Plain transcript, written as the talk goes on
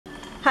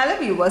Hello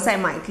viewers, I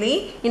am Maithili.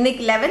 In the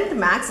 11th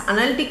Max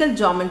Analytical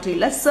Geometry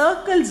la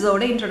circles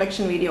oda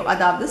introduction video.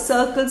 Adavadhu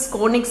circles,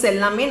 conics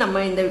ellame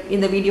நம்ம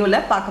இந்த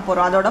வீடியோல பார்க்க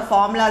போறோம். அதோட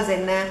formulas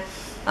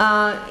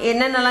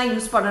என்னென்னலாம்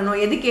யூஸ் பண்ணனும்,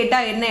 எது கேட்டா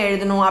என்ன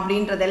எழுதணும்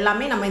அப்படின்றது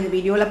எல்லாமே நம்ம இந்த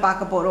வீடியோல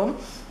பார்க்க போறோம்.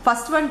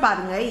 First one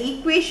பாருங்க,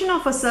 equation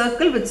of a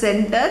circle with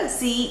center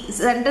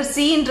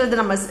C ன்றது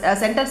நம்ம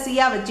center C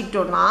ஆ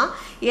வெச்சிட்டோம்னா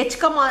h,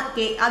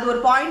 k அது ஒரு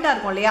பாயிண்டா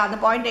இருக்கும் இல்லையா, அந்த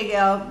பாயிண்ட்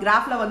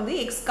கிராஃப்ல வந்து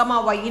x,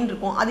 y ன்னு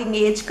இருக்கும். அது இங்க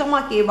h,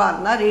 k வா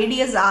இருந்தா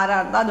ரேடியஸ் r ஆ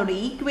இருந்தா அதோட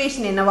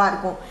ஈக்குவேஷன் என்னவா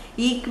இருக்கும்?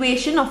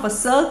 ஈக்குவேஷன் ஆஃப் a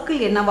circle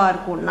என்னவா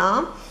இருக்கும்னா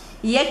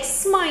x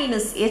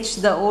minus h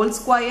the whole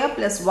square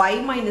plus y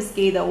minus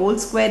k the whole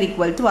square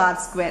equal to r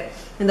square.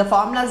 இந்த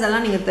ஃபார்முலாஸ்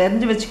எல்லாம் நீங்க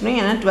தெரிஞ்சு வெச்சுக்கணும்,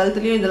 ஏன்னா 12th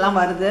லயும் இதெல்லாம்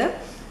வருது.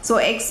 So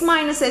x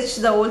minus h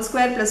the whole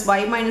square plus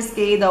y minus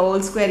k the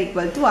whole square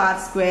equal to r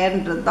square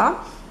ன்றது தான்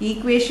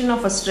equation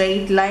of a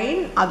straight line.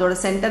 அதோட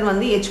சென்டர்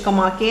வந்து h,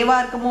 k வா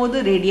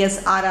இருக்கும்போது ரேடியஸ்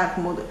r ஆ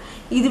இருக்கும்போது.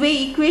 இதுவே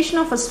equation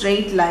of a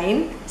straight line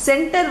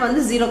centre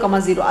வந்து 0,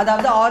 0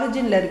 அதாவது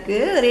ஆரிஜின்ல இருக்கு,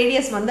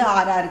 ரேடியஸ் வந்து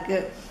r ஆ இருக்கு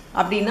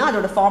அப்படினா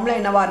அதோட ஃபார்முலா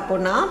என்னவா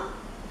இருக்கும்னா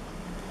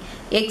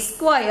x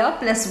square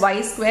plus y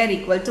square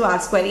equal to r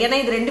square. ஏன்னா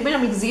இது ரெண்டுமே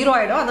நமக்கு 0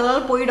 ஆயிடும், அதனால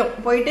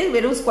போயிட்டு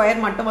வெறும்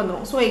ஸ்கொயர் மட்டும்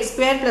வந்துரும். So x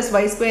square plus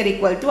y square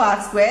equal to r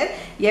square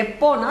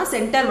எப்போனா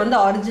சென்டர் வந்து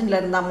ஆரிஜின்ல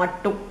இருந்தா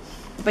மட்டும்.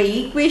 இப்போ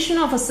equation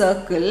of a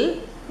circle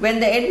when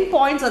the end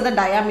points of the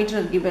diameter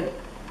are given.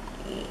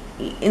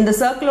 இந்த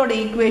சர்க்கிளோட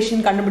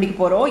ஈக்குவேஷன் கண்டுபிடிக்க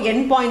போறோம்.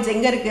 எண்ட் பாயிண்ட்ஸ்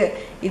எங்க இருக்கு?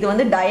 இது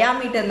வந்து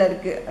டயாமீட்டர்ல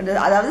இருக்கு,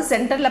 அதாவது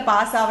சென்டர்ல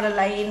பாஸ் ஆவற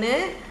லைன்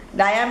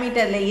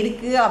டயாமீட்டர்ல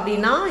இருக்கு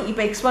அப்படினா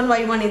இப்போ x1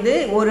 y1 இது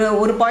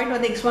ஒரு பாயிண்ட்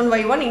வந்து x1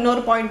 y1,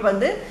 இன்னொரு பாயிண்ட்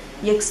வந்து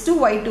x2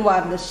 y2 ஆ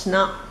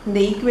இருந்துச்சுனா இந்த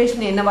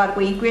ஈக்குவேஷன் என்னவா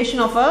இருக்கும்?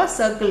 ஈக்குவேஷன் ஆஃப் a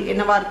circle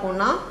என்னவா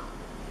இருக்கும்னா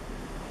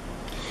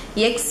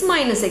x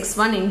minus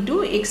x1 into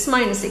x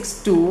minus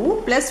x2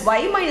 plus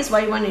y minus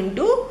y1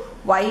 into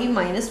y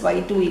minus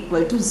y2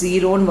 equal to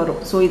 0 ன்னு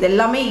வரும். சோ இது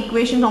எல்லாமே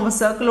ஈக்குவேஷன் ஆஃப் a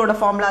circle ஓட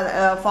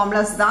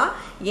ஃபார்முலாஸ் தான்.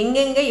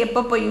 எங்கெங்க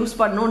எப்பப்ப யூஸ்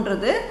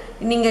பண்ணனும்ன்றது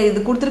நீங்க இது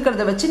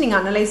கொடுத்திருக்கிறத வச்சு நீங்க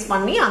அனலைஸ்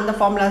பண்ணி அந்த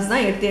ஃபார்முலாஸ்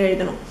தான் எடுத்து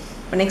எழுதணும்.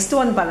 இப்போ நெக்ஸ்ட்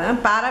ஒன் பாருங்க,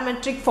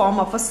 parametric form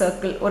of a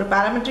circle. ஒரு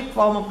parametric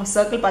form of a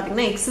circle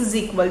பாத்தீங்கன்னா x is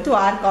equal to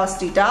r cos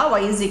theta,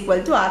 y is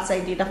equal to r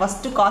sin theta.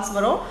 First cos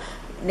வரும்,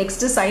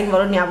 நெக்ஸ்ட் sin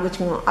வரும், ஞாபகம்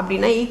வச்சுக்கோங்க.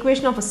 அப்படினா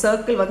ஈக்குவேஷன் ஆஃப் a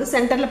circle வந்து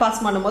சென்டர்ல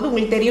pass பண்ணும்போது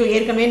உங்களுக்கு தெரியும்,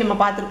 ஏற்கனவே நம்ம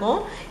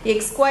பார்த்திருக்கோம், x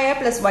square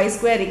plus y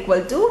square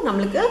equal to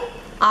நமக்கு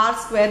r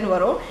square னு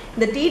வரும்.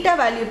 இந்த θ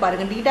வேல்யூ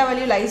பாருங்க, θ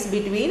வேல்யூ lies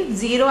between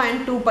 0 and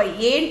 2π.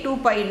 ஏன்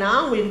 2π னா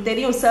உங்களுக்கு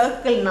தெரியும்,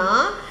 சர்க்கிள்னா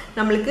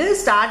நமக்கு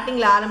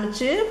ஸ்டார்டிங்ல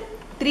ஆரம்பிச்சு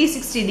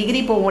 360 டிகிரி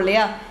போகும்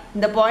இல்லையா,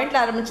 இந்த பாயிண்ட்ல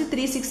ஆரம்பிச்சு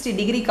 360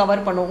 டிகிரி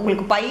கவர் பண்ணும்.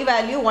 உங்களுக்கு பை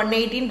வேல்யூ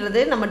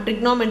 180ன்றது நம்ம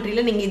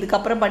ட்ரிக்னோமெட்ரியில நீங்க இதுக்கு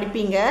அப்புறம்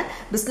படிப்பீங்க,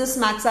 பிசினஸ்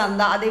மேக்ஸா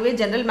இருந்தா. அதுவே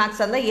ஜெனரல்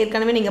மேக்ஸா இருந்தா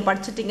ஏற்கனவே நீங்க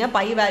படிச்சிட்டீங்க,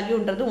 by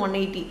வேல்யூன்றது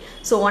 180.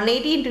 So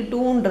 180 into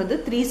 2ன்றது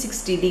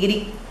 360 degree.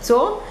 So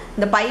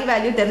இந்த பை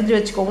வேல்யூ தெரிஞ்சு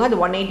வச்சுக்கோங்க, அது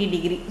 180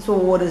 டிகிரி.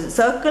 சோ ஒரு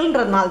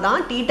சர்க்கிள்ன்றதுனால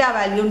தான் θ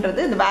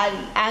வேல்யூன்றது இந்த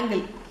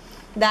angle.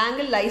 The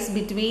angle lies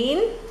between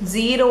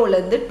 0 ல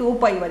இருந்து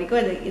 2π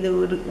வரைக்கும் இது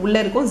உள்ள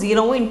இருக்கும்.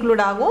 0வும்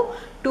இன்க்ளூட் ஆகும்,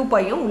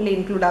 2πயும் உள்ள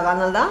இன்க்ளூட் ஆகும்.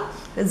 அதனால தான்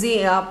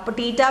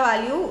θ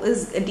value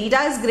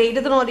is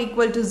greater than or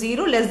equal to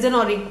 0, less than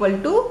or equal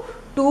to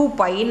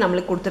 2π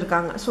நம்மளுக்கு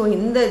கொடுத்திருக்காங்க. ஸோ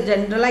இந்த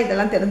ஜென்ரலா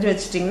இதெல்லாம் தெரிஞ்சு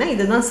வச்சிட்டிங்கன்னா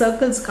இதுதான்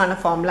சர்க்கிள்ஸ்க்கான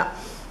ஃபார்முலா.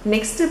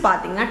 நெக்ஸ்ட்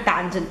பாத்தீங்கன்னா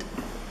டான்ஜென்ட்.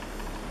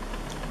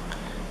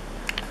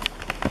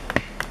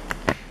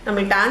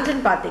 நம்ம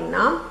டான்ஜென்ட்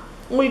பாத்தீங்கன்னா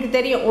உங்களுக்கு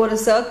தெரியும், ஒரு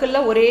சர்க்கிள்ல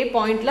ஒரே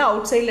பாயிண்ட்ல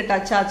அவுட் சைட்ல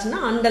டச் ஆச்சுன்னா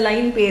அந்த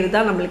லைன் பேர்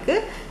தான் நம்மளுக்கு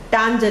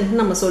டான்ஜென்ட்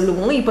நம்ம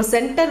சொல்லுவோம். இப்போ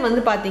சென்டர்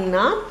வந்து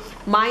பாத்தீங்கன்னா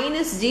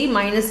 -g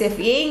 -f.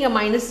 இங்க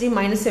 -g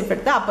 -f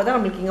எடுத்தா அப்பதான்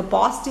நம்மளுக்கு இங்க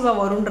பாசிட்டிவா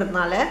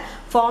வரும்ன்றதுனால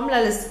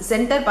ஃபார்முலால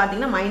சென்டர்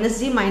பாத்தீங்கன்னா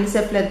 -g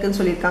 -f ல இருக்குன்னு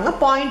சொல்லிருக்காங்க.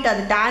 பாயிண்ட்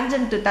அது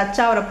tangent touch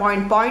ஆவற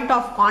point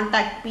of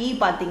contact p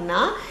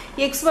பாத்தீங்கன்னா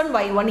x1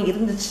 y1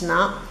 இருந்துச்சுன்னா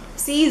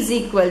c is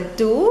equal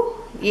to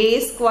a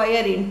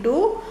square into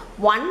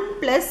 1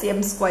 plus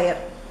m square.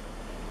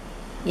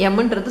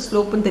 mன்றது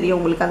ஸ்லோப்னு தெரியும்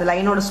உங்களுக்கு, அந்த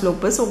லைனோட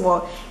slope. So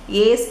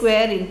a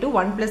square into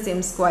 1 plus m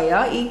square.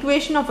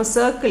 Equation of a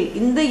circle.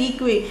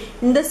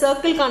 இந்த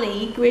சர்க்கிள்கான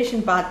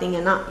equation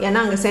பார்த்தீங்கன்னா,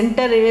 ஏன்னா அங்கே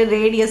centre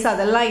radius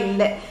அதெல்லாம்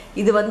இல்லை,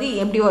 இது வந்து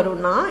எப்படி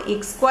வரும்னா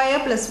x square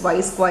plus y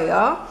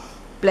square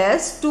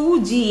plus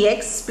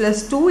 2gx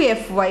plus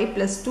 2fy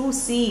plus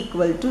 2c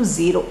equal to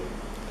 0.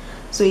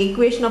 So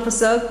equation of a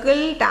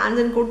circle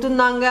tangent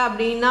கொடுத்துருந்தாங்க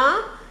அப்படின்னா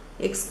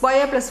x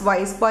square plus y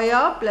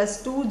square plus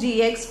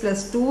 2gx plus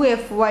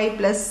 2fy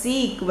plus c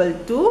equal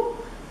to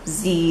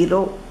 0.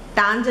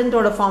 Tangent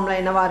ஓட formula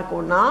என்னவா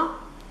இருக்கும்னா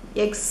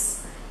x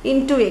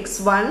into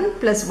x1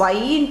 plus y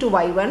into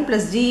y1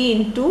 plus g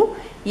into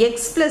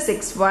x plus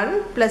x1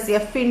 plus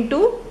f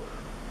into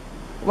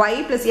y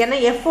plus, ஏன்னா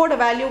f ஓட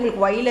value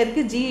உங்களுக்கு y ல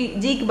இருக்கு,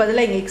 g க்கு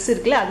பதிலா இங்க x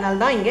இருக்குல, அதனால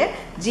தான் இங்க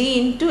g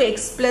into x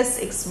plus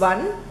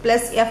x1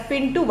 plus f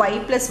into y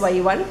plus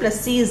y1 plus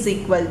c is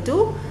equal to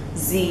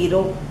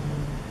 0.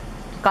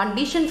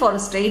 Condition for a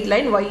straight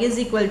line y is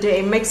equal to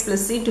mx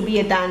plus c to be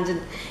a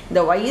tangent.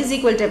 The y is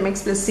equal to mx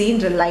plus c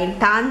என்ற line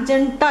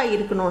டான்ஜென்ட்டா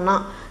இருக்கணும்னா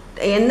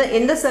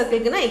எந்த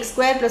சர்க்கிள்க்குனா x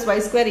square plus y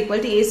square equal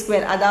to a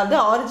square. அதாவது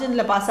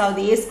ஆரிஜின்ல pass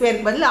ஆகுது a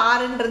squareக்கு பதில்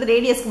rன்றது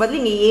ரேடியஸ்க்கு பதில்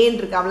இங்க a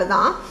இருக்கு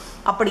அவ்வளவுதான்.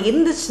 அப்படி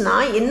இருந்துச்சுன்னா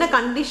என்ன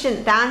கண்டிஷன்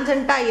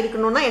டான்ஜென்ட்டா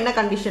இருக்கணும்னா என்ன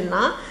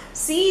கண்டிஷன்னா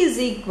c is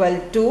equal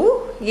to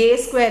a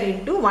square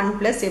into 1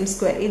 plus m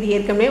square. இது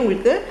ஏற்கனவே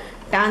உங்களுக்கு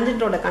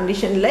டான்ஜென்ட்டோட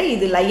கண்டிஷன்ல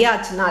இது லை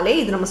ஆச்சுனாலே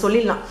இது நம்ம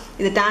சொல்லிடலாம்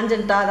இது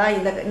டான்ஜென்ட்டா தான்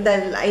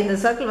இந்த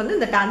சர்க்கிள் வந்து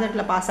இந்த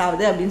டான்ஜென்ட்ல பாஸ்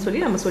ஆகுது அப்படின்னு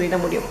சொல்லி நம்ம சொல்லிட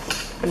முடியும்.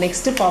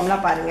 நெக்ஸ்ட் ஃபார்முலா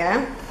பாருங்க.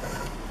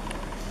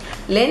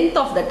 length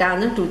of the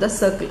tangent to the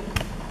circle.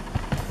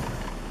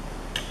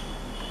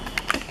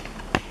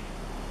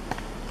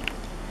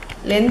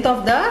 Length of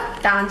the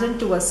tangent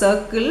to a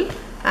circle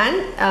and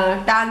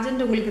tangent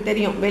உங்களுக்கு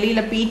தெரியும்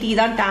வெளியில pt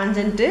தான்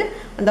tangent.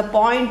 அந்த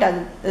பாயிண்ட்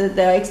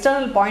the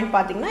external point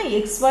பாத்தீங்கன்னா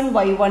x1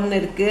 y1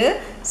 இருக்கு.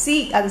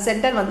 c அது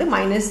சென்டர் வந்து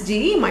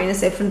 -g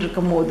 -f ன்னு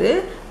இருக்கும்போது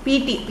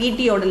pt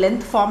யோட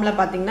length ஃபார்முலா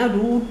பாத்தீங்கன்னா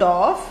root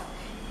of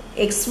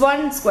x1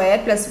 square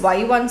plus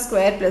y1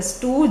 square plus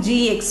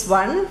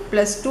 2gx1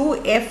 plus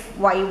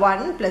 2fy1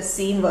 plus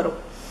c வரும்.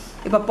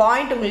 இப்போ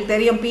பாயிண்ட் உங்களுக்கு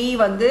தெரியும் p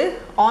வந்து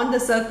on the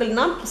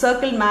circleனா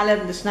சர்க்கிள் மேல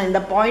இருந்துச்சுனா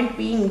இந்த பாயிண்ட்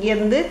p இங்க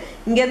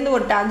இருந்து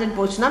ஒரு டான்ஜென்ட்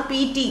போச்சுனா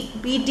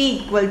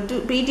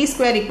pt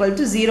square equal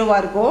to 0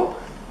 ஆ இருக்கும்.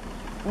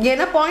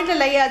 ஏனா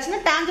பாயிண்ட்ல லை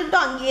ஆச்சுனா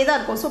டான்ஜென்ட்டும் அங்கேயே தான்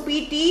இருக்கும். சோ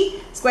pt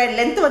square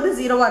length வந்து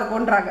 0 ஆ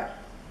இருக்கும்ன்றாங்க.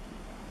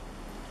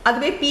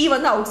 அதுவே p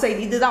வந்து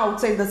அவுட்சைடு இதுதான்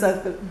அவுட்சைடு தி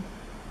சர்க்கிள்.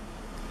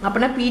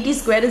 அப்பனா pt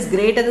square is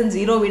greater than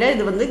 0 விட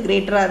இது வந்து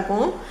கிரேட்டரா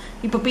இருக்கும்.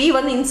 இப்போ p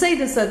வந்து inside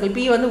the circle p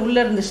வந்து உள்ள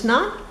இருந்துச்சுனா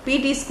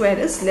pt square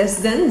is less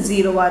than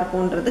 0 ah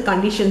இருக்கும்ன்றது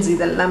conditions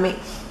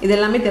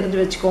இதெல்லாம் தெரிஞ்சு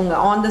வெச்சுக்கோங்க.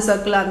 on the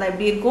circle இருந்தா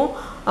எப்படி இருக்கும்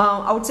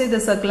outside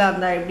the circle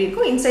இருந்தா எப்படி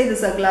இருக்கும் inside the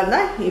circle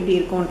இருந்தா எப்படி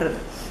இருக்கும்ன்றது.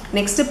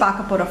 நெக்ஸ்ட்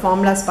பார்க்க போற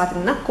ஃபார்முலாஸ்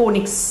பாத்தீங்கன்னா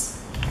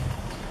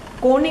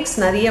கோனிக்ஸ்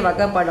நிறைய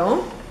வகைப்படும்.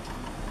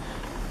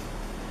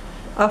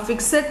 a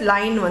fixed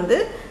line வந்து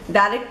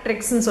directrix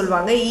ன்னு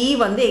சொல்வாங்க. e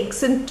வந்து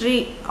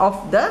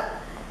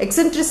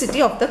eccentricity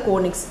of the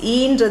conics. e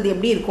ன்றது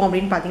எப்படி இருக்கும்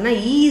அப்படினு பாத்தீங்கன்னா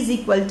e is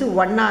equal to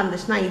 1 ஆ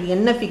இருந்துச்சுனா இது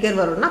என்ன ஃபிகர்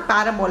வரும்னா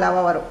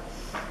பாராபோலாவா வரும்.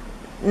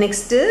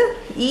 Next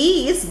e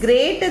is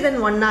greater than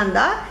 1 ஆ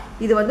இருந்தா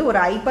இது வந்து ஒரு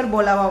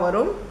ஹைப்பர்போலாவா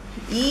வரும்.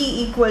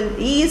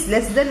 e is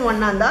less than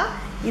 1 ஆ இருந்தா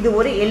இது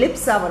ஒரு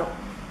எலிப்ஸா வரும்.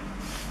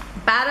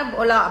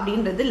 பாராபோலா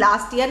அப்படின்றது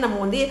லாஸ்ட் இயர் நம்ம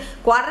வந்து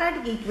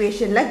குவாட்ராட்டிக்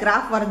ஈக்குவேஷன்ல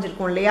கிராஃப்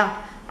வரைஞ்சிருக்கோம் இல்லையா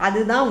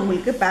அதுதான்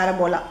உங்களுக்கு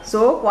parabola. So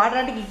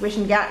quadratic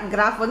equation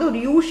graph வந்து ஒரு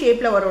யூ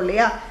ஷேப்ல வரும்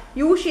இல்லையா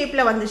யூ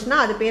ஷேப்ல வந்துச்சுன்னா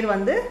அது பேர்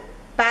வந்து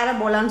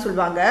பாராபோலான்னு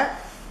சொல்லுவாங்க.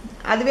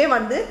 அதுவே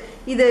வந்து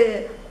இது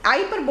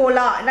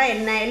ஹைப்பர்போலானா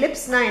என்ன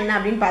எலிப்ஸ்னா என்ன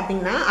அப்படின்னு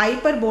பார்த்தீங்கன்னா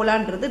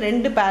ஹைப்பர்போலான்றது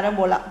ரெண்டு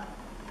பாராபோலா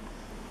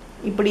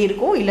இப்படி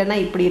இருக்கும் இல்லைன்னா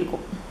இப்படி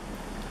இருக்கும்.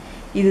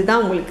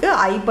 இதுதான் உங்களுக்கு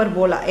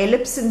ஹைப்பர்போலா.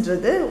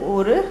 எலிப்ஸ்ன்றது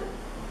ஒரு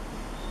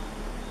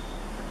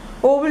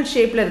ஓவல்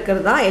ஷேப்ல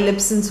இருக்கிறது தான்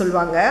எலிப்ஸ்ன்னு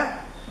சொல்லுவாங்க.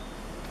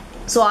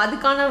 ஸோ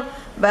அதுக்கான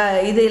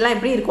இதெல்லாம்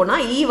எப்படி இருக்கும்னா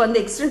e வந்து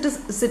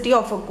எக்ஸ்டென்ட்ரிசிட்டி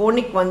ஆஃப் அ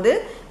கோனிக் வந்து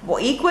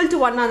ஈக்குவல் டு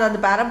 1 ஆ அது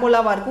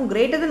பாராபோலாவா இருக்கும்.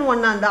 கிரேட்டர் தென்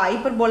 1 ஆ இருந்தா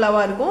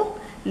ஹைப்பர்போலாவா இருக்கும்.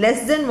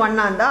 லெஸ் தென் 1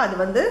 ஆ இருந்தா அது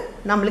வந்து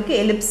நம்மளுக்கு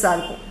எலிப்ஸா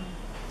இருக்கும்.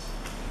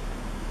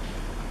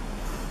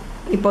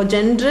 இப்போ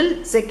ஜெனரல்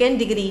செகண்ட்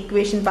டிகிரி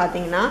ஈக்குவேஷன்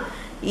பாத்தீங்கன்னா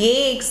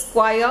ax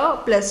square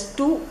plus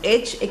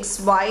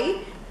 2hxy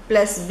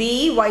plus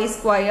by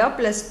square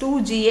plus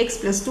 2gx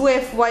plus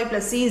 2fy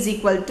plus c is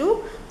equal to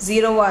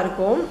 0 ஆ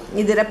இருக்கும்.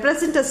 இது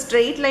represent a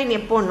straight line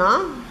எப்போனா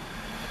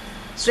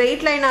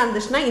straight line ஆ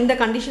இருந்துச்சுனா இந்த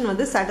கண்டிஷன்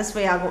வந்து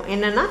satisfy ஆகும்.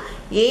 என்னன்னா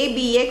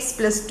abx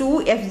plus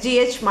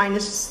 2fgh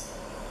minus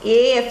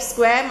af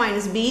square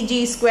minus bg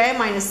square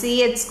minus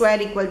ch square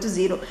equal to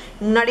 0.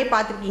 முன்னாடியே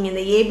பார்த்திருக்கீங்க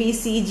இந்த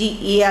abcg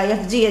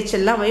fgh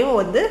எல்லாம்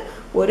வந்து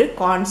ஒரு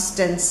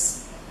கான்ஸ்டன்ட்ஸ்.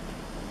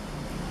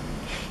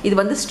 இது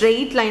வந்து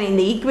ஸ்ட்ரெயிட் லைன்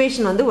இந்த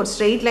ஈக்குவேஷன் வந்து ஒரு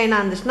ஸ்ட்ரெயிட் லைனா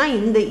இருந்துச்சுனா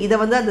இத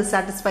வந்து அது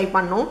satisfy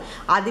பண்ணும்.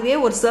 அதுவே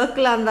ஒரு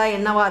சர்க்கிளா இருந்தா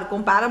என்னவா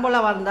இருக்கும்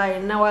பாராபோலாவா இருந்தா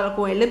என்னவா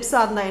இருக்கும் எலிப்ஸா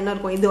இருந்தா என்ன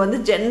இருக்கும். இது வந்து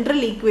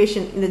ஜெனரல்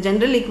ஈக்குவேஷன். இந்த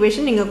ஜெனரல்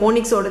ஈக்குவேஷன் நீங்க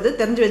கோனிக்ஸோடது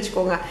தெரிஞ்சு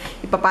வெச்சுக்கோங்க.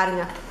 இப்ப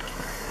பாருங்க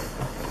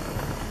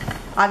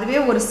அதுவே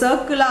ஒரு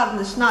சர்க்கிளா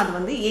இருந்துச்சுனா அது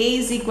வந்து a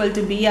is equal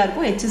to b ஆ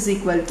இருக்கும் h is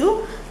equal to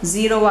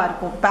 0 ஆ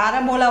இருக்கும்.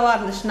 பாராபோலாவா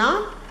இருந்துச்சுனா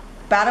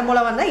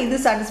பாராபோலா வந்தா இது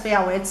satisfy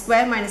ஆகும். h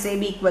square minus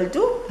ab equal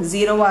to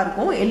 0 ஆ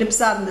இருக்கும்.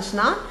 எலிப்ஸா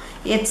இருந்துச்சுனா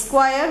h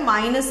square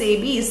minus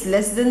ab is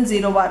less than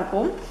 0 ஆ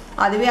இருக்கும்.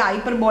 அதுவே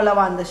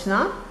ஹைப்பர்போலாவா இருந்துச்சுனா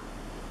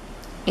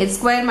h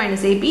square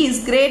minus ab is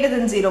greater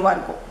than 0 ஆ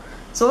இருக்கும்.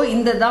 சோ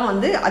இந்த தான்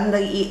வந்து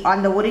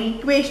அந்த ஒரு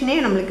ஈக்குவேஷனே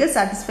நமக்கு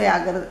satisfy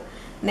ஆகுறது.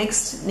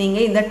 நெக்ஸ்ட் நீங்க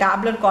இந்த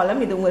டேபுலர்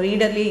காலம் இது உங்க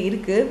ரீடர்லயே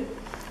இருக்கு.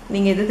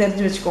 நீங்க இது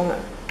தெரிஞ்சு வெச்சுக்கோங்க.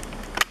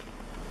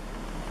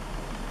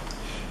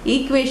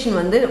 ஈக்குவேஷன்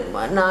வந்து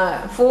நான்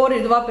 4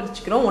 இதுவா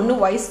பிரிச்சுக்கிறோம். ஒன்னு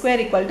y square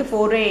equal to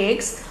 4ax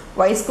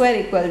y square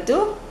equal to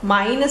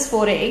minus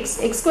 4ax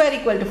x square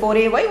equal to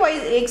 4ay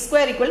x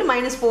square equal to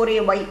minus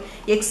 4ay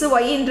x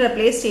y என்ற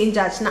place change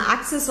ஆச்சுனா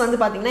axis வந்து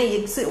பாத்தீங்கன்னா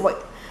x y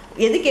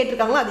எது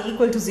கேட்டிருக்காங்களோ அது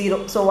equal to 0.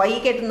 so y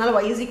கேட்டிருந்தால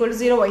y is equal to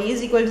 0 y is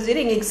equal to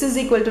 0 இங்க x is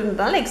equal to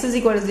இருந்தால x is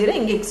equal to 0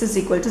 இங்க x is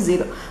equal to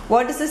 0.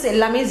 vertices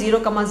எல்லாமே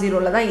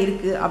 0,0 ல தான்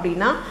இருக்கு.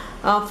 அப்படினா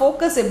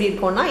ஃபோக்கஸ் எப்படி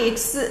இருக்கும்னா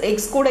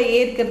x கூட a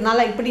இருக்கிறதுனால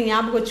இப்படி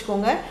ஞாபகம்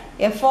வச்சுக்கோங்க.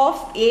 f of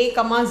a,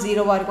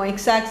 0 இருக்கும்.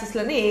 x axisல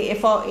இருந்து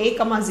f of a,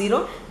 0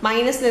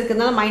 மைனஸ்ல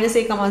இருக்கிறதுனால minus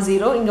a,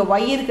 0 இங்க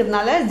y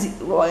இருக்கிறதுனால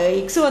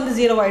x வந்து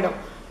 0 ஆயிடும்,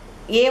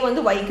 a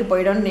வந்து y க்கு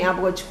போய்டும்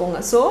ஞாபகம் வச்சுக்கோங்க.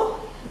 சோ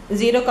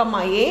 0,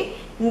 a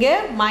இங்க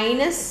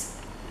மைனஸ்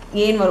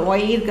a வரும்,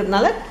 y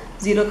இருக்கிறதுனால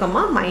 0,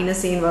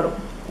 a வரும்.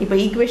 இப்போ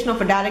ஈக்குவேஷன்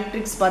ஆஃப்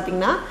டைரக்ட்ரிக்ஸ்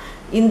பாத்தீங்கன்னா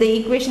இந்த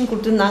ஈக்குவேஷன்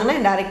கொடுத்திருந்தாங்கன்னா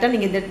டைரக்ட்டா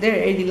நீங்க இத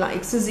எழுதிடலாம்.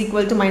 x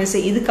 -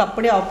 a இதுக்கு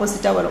அப்படியே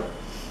ஆப்போசிட்டா வரும்.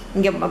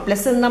 இங்க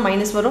பிளஸ் இருந்தா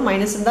மைனஸ் வரும்,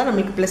 மைனஸ் இருந்தா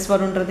நமக்கு பிளஸ்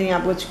வரும்ன்றது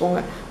ஞாபகம்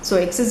வச்சுக்கோங்க. சோ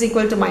x -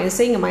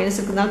 a இங்க மைனஸ்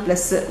இருக்கிறதுனால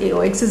பிளஸ்,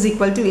 x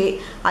a.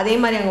 அதே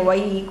மாதிரி அங்க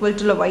y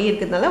ல y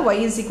இருக்கிறதுனால y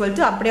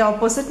அப்படியே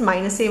ஆப்போசிட்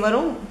 -a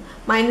வரும்,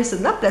 மைனஸ்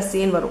இருந்தா பிளஸ்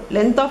a வரும்.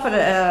 லெந்த் ஆஃப்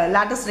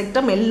லாட்டஸ்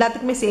ரெக்டம்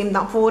எல்லாத்துக்குமே சேம்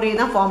தான், 4a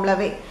தான்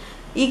ஃபார்முலாவே.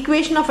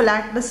 ஈக்குவேஷன் ஆஃப்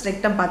லாட்டஸ்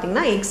ரெக்டம்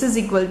பாத்தீங்கன்னா x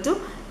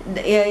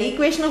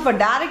equation of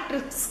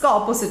டைரக்ட்ரிக்ஸ்க்கு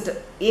opposite.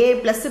 a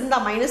plus இருந்தா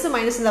மைனஸ்,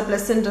 மைனஸ் இருந்தா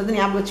பிளஸ்ன்றது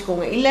ஞாபகம்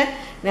வச்சுக்கோங்க. இல்ல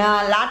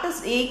lotus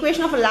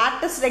equation of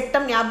lotus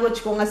rectum ஞாபகம்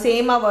வச்சுக்கோங்க,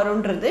 சேமா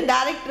வரும்ன்றது.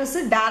 டைரக்ட்ரிக்ஸ்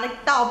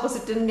டைரக்ட்டா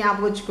ஆப்போசிட்னு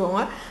ஞாபகம்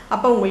வச்சுக்கோங்க.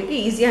 அப்ப உங்களுக்கு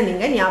ஈஸியா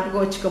நீங்க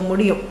ஞாபகம் வச்சுக்க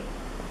முடியும்.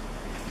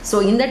 சோ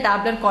இந்த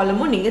டேப்லர்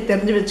காலமும் நீங்க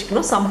தெரிஞ்சு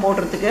வச்சுக்கணும் சம்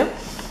போடுறதுக்கு.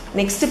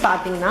 நெக்ஸ்ட்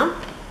பாத்தீங்கன்னா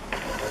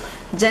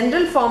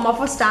general form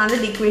of a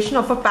standard equation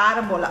of a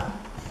parabola.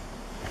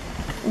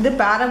 இது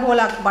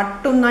பாராபோலாக்கு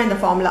மட்டும் தான் இந்த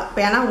ஃபார்முலா.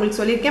 ஏன்னா உங்களுக்கு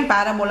சொல்லியிருக்கேன்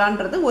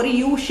பாராபோலான்றது ஒரு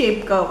யூ ஷேப்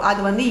கர்வ். அது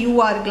வந்து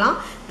யூவா இருக்கலாம்,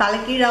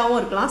 தலைகீழாவும்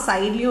இருக்கலாம்,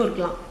 சைட்லயும்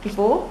இருக்கலாம்.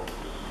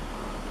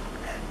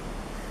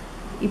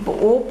 இப்போ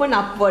ஓப்பன்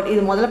அப்வர்ட்.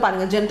 இது முதல்ல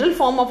பாருங்க, general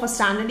form of a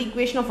standard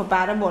equation of a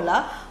parabola,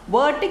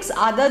 vertex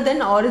other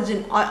than origin.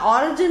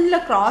 ஆரிஜின்ல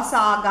cross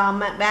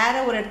ஆகாம வேற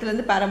ஒரு இடத்துல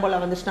இருந்து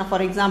பாராபோலா வந்துச்சுன்னா,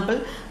 ஃபார் எக்ஸாம்பிள்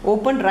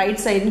ஓப்பன்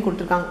ரைட் சைடுன்னு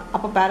கொடுத்துருக்காங்க.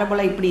 அப்போ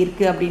பாராபோலா இப்படி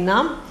இருக்கு அப்படின்னா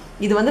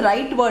இது வந்து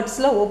ரைட்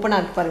வேர்ட்ஸ்ல ஓப்பனா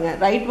இருக்கு பாருங்க.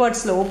 ரைட்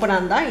வேர்ட்ஸ்ல ஓப்பனா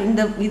இருந்தா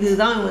இந்த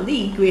இதுதான் வந்து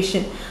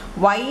equation.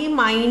 y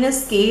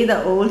 - k the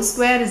whole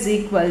square is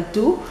equal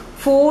to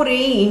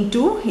 4a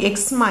into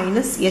x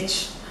minus h.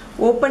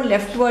 Open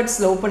left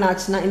வேர்ட்ஸ்ல open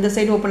ஆச்சுன்னா, இந்த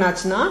சைடு ஓப்பன்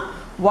ஆச்சுன்னா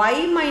y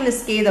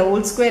 - k the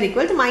whole square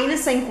equal to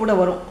minus sign கூட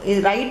வரும். இது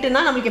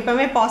ரைட்னா நமக்கு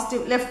எப்பவுமே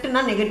பாசிட்டிவ்,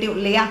 லெஃப்ட்னா நெகட்டிவ்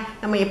இல்லையா?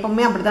 நம்ம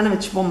எப்பவுமே அப்படித்தானே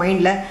வச்சுப்போம்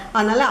மைண்ட்ல.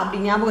 அதனால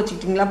அப்படி ஞாபகம்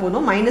வச்சுக்கிட்டீங்களா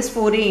போதும்.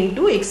 -4a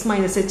into x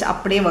minus h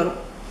அப்படியே வரும்.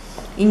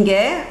 இங்க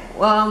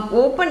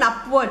ஓப்பன்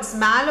அப்வர்ட்ஸ்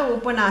மேல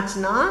ஓப்பன்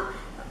ஆச்சுன்னா,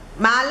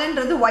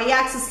 மேலன்றது y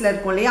ஆக்சிஸ்ல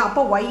இருக்கும் இல்லையா?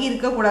 அப்போ y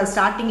இருக்க கூடாது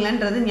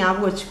ஸ்டார்டிங்லன்றது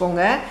ஞாபகம்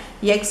வச்சுக்கோங்க.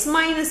 x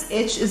minus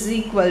h is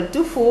equal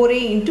to 4a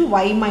into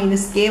y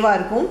minus k வா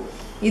இருக்கும்.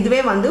 இதுவே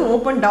வந்து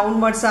ஓப்பன்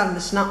டவுன்வர்ட்ஸா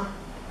இருந்துச்சுன்னா,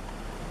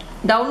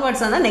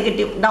 டவுன்வர்ட்ஸா இருந்தா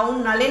நெகட்டிவ்,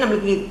 டவுன்னாலே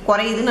நமக்கு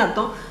குறையுதுன்னு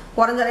அர்த்தம்,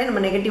 குறைஞ்சாலே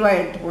நம்ம நெகட்டிவா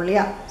எடுத்துப்போம்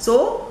இல்லையா? ஸோ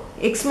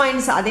x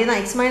minus அதே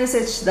தான், x minus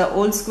h the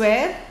whole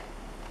square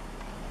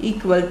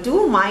equal to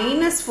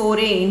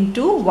 -4a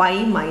into y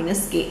minus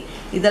k.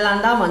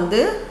 இதெல்லாம் தான் வந்து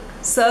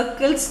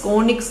சர்க்கிள்ஸ்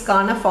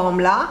கோனிக்ஸ்க்கான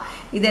ஃபார்முலா.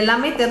 இது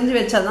எல்லாமே தெரிஞ்சு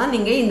வச்சாதான்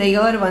நீங்க இந்த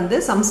இயர் வந்து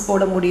சம்ஸ்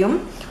போட முடியும்.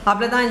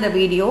 அவ்வளவுதான் இந்த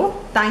வீடியோ.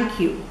 Thank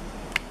you.